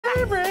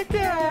gonna break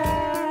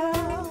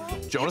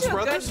down. Jonas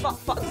Brothers?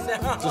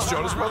 Is this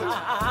Jonas Brothers?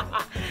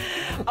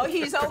 Oh,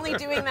 he's only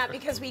doing that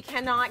because we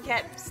cannot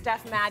get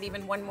Steph mad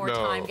even one more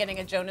time getting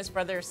a Jonas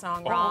Brothers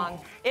song wrong.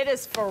 It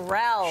is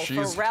Pharrell.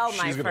 Pharrell,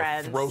 my friends. She's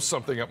going to throw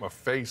something at my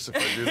face if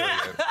I do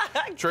that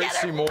again.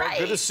 Tracy Moore,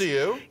 good to see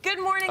you. Good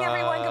morning,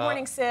 everyone. Good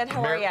morning, Sid.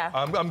 How are you?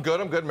 I'm good.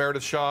 I'm good.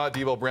 Meredith Shaw,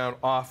 Devo Brown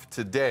off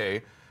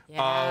today.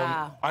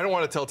 Yeah. I don't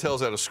want to tell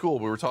tales out of school.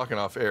 We were talking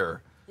off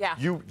air. Yeah.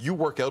 You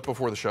work out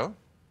before the show?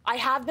 I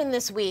have been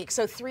this week.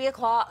 So 3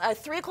 o'clock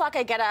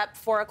I get up,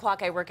 4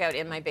 o'clock I work out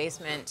in my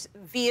basement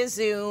via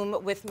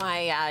Zoom with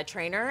my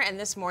trainer. And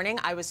this morning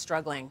I was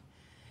struggling.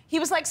 He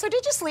was like, so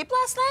did you sleep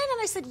last night?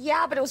 And I said,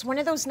 yeah, but it was one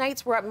of those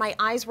nights where my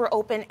eyes were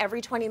open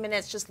every 20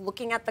 minutes, just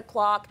looking at the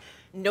clock.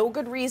 No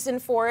good reason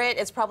for it.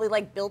 It's probably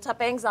like built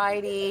up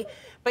anxiety.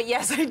 But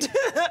yes, I did.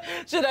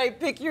 Should I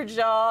pick your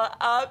jaw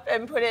up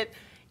and put it?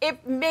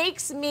 It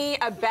makes me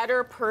a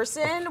better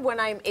person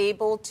when I'm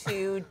able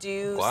to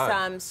do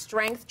some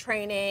strength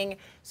training,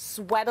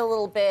 sweat a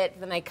little bit,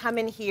 then I come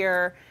in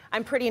here.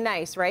 I'm pretty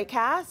nice, right,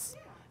 Cass?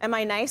 Am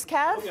I nice,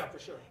 Kev? Oh, yeah, for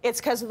sure.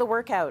 It's because of the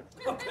workout.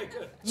 Okay,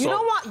 good. You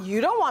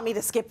don't want me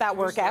to skip that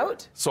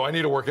workout. So I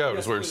need to work out,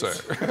 is what you're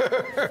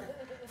saying.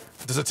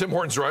 Does a Tim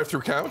Hortons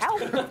drive-through count?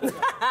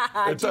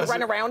 Do you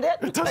run around it?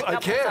 It does. I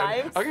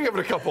can give it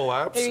a couple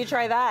laps. Maybe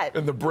try that.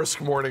 In the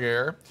brisk morning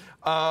air.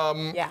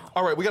 Yeah.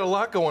 All right, we got a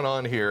lot going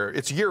on here.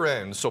 It's year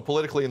end, so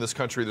politically in this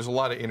country, there's a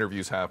lot of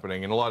interviews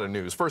happening and a lot of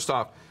news. First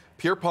off,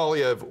 Pierre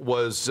Poilievre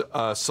was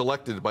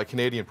selected by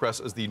Canadian press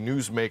as the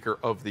Newsmaker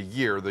of the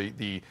Year,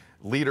 the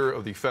leader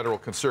of the federal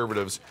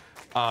Conservatives.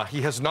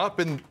 He has not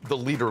been the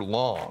leader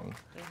long.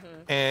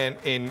 And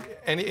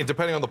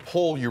depending on the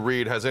poll you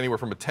read, has anywhere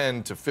from a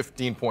 10 to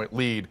 15-point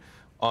lead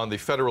on the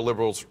federal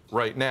Liberals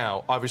right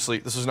now. Obviously,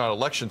 this is not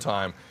election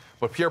time,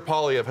 but Pierre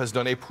Poilievre has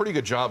done a pretty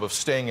good job of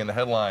staying in the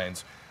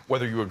headlines,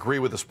 whether you agree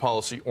with this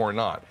policy or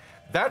not.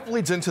 That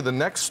leads into the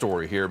next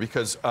story here,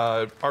 because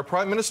our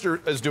Prime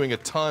Minister is doing a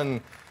ton,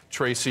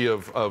 Tracy,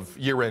 of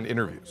year-end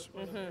interviews.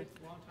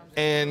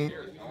 And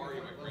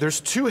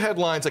there's two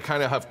headlines that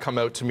kind of have come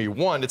out to me.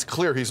 One, it's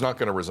clear he's not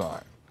going to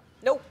resign.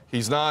 Nope.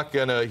 He's not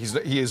gonna.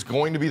 He is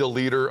going to be the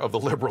leader of the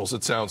Liberals.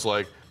 It sounds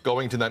like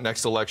going to that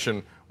next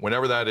election,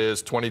 whenever that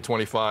is,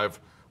 2025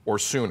 or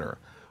sooner.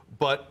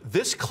 But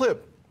this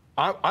clip,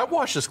 I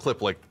watched this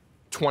clip like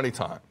 20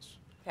 times.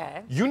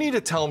 Okay. You need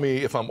to tell me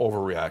if I'm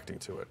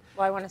overreacting to it.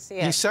 Well, I want to see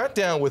it. He sat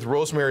down with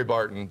Rosemary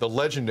Barton, the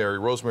legendary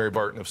Rosemary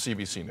Barton of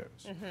CBC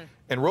News.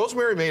 And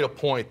Rosemary made a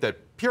point that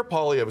Pierre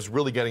Poilievre is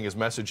really getting his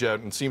message out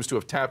and seems to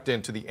have tapped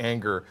into the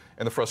anger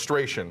and the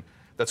frustration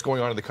that's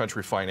going on in the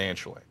country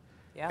financially.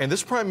 Yeah. And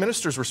this Prime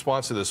Minister's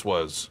response to this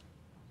was,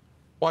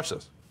 watch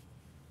this.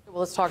 Well,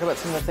 let's talk about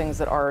some of the things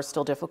that are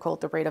still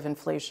difficult. The rate of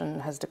inflation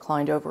has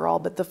declined overall,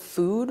 but the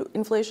food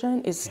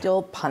inflation is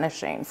still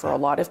punishing for a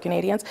lot of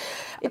Canadians.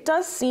 It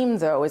does seem,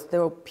 though, as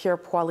though Pierre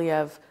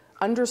Poilievre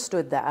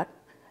understood that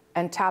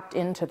and tapped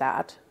into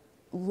that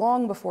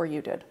long before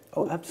you did.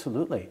 Oh,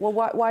 absolutely. Well,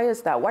 why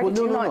is that? Why did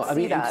you not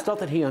see that? It's not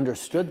that he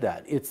understood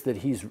that. It's that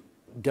he's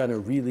done a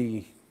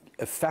really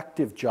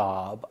effective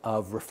job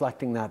of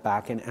reflecting that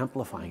back and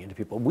amplifying it to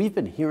people. We've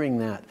been hearing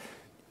that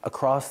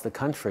across the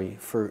country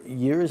for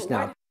years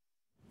now.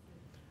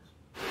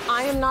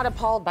 I am not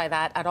appalled by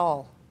that at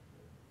all.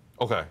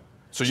 Okay.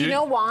 So Do you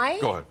know why?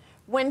 Go ahead.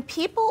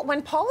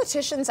 When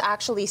politicians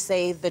actually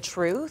say the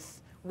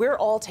truth, we're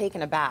all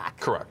taken aback.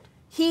 Correct.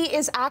 He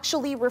is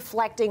actually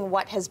reflecting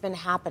what has been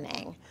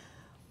happening.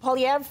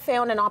 Poilievre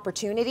found an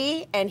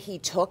opportunity, and he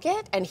took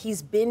it, and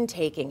he's been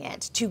taking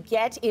it to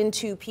get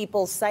into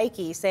people's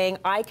psyche, saying,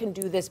 I can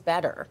do this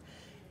better.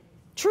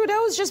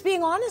 Trudeau's just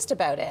being honest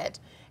about it.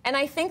 And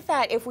I think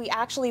that if we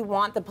actually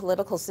want the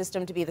political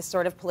system to be the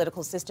sort of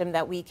political system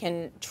that we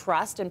can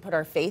trust and put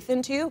our faith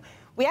into,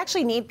 we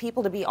actually need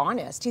people to be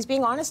honest. He's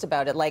being honest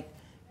about it. Like,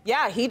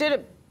 yeah, he did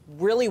it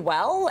really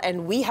well,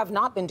 and we have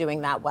not been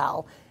doing that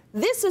well.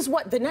 This is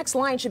what the next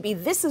line should be.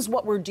 This is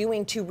what we're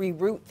doing to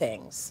reroute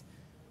things.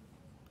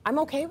 I'm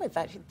okay with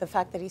that, the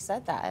fact that he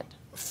said that.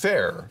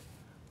 Fair.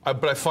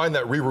 But I find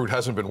that reroute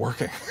hasn't been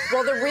working.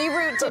 Well, the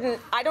reroute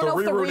didn't. I don't know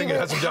if the reroute happened.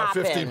 Hasn't got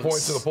 15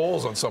 points in the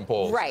polls on some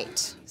polls.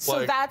 Right.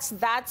 So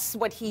that's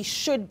what he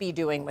should be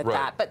doing with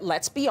that. But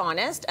let's be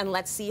honest and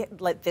let's see.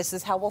 This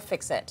is how we'll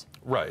fix it.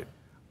 Right.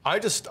 I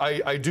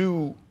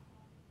do,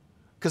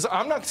 because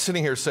I'm not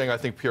sitting here saying I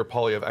think Pierre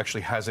Poilievre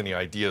actually has any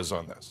ideas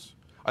on this.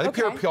 I think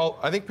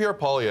Pierre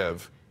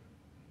Poilievre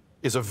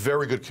is a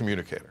very good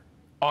communicator.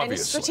 Obviously. And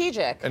he's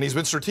strategic. And he's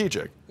been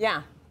strategic.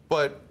 Yeah.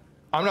 But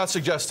I'm not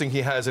suggesting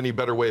he has any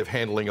better way of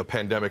handling a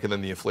pandemic and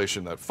then the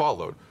inflation that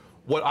followed.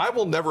 What I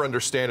will never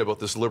understand about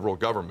this Liberal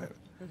government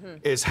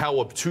is how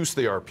obtuse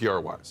they are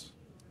PR-wise.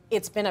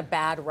 It's been a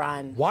bad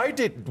run. Why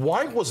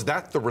was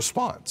that the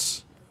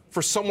response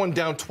for someone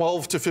down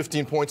 12 to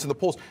 15 points in the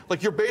polls?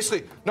 Like, you're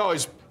basically,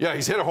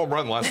 he's hit a home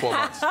run the last 12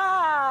 months.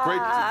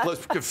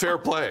 Great, fair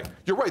play.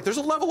 You're right. There's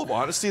a level of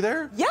honesty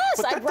there.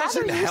 Yes, I'd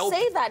rather you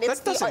say that. It's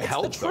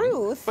the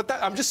truth. But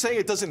I'm just saying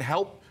it doesn't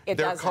help. It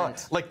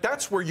doesn't. Like,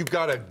 that's where you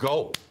gotta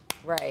go.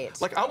 Right.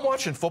 Like, I'm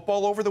watching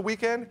football over the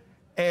weekend,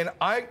 and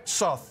I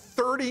saw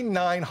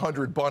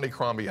 3,900 Bonnie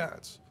Crombie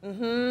ads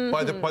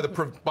by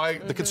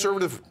the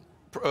Conservative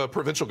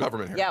provincial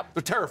government here. Yep.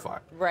 They're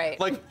terrified. Right.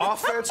 Like,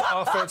 offense,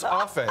 offense,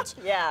 offense.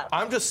 Yeah.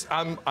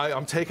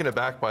 I'm taken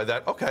aback by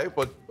that. Okay,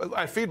 but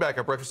feedback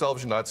at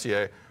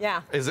breakfasttelevision.ca.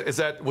 Yeah. Was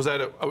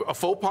that a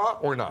faux pas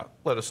or not?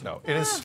 Let us know. It is.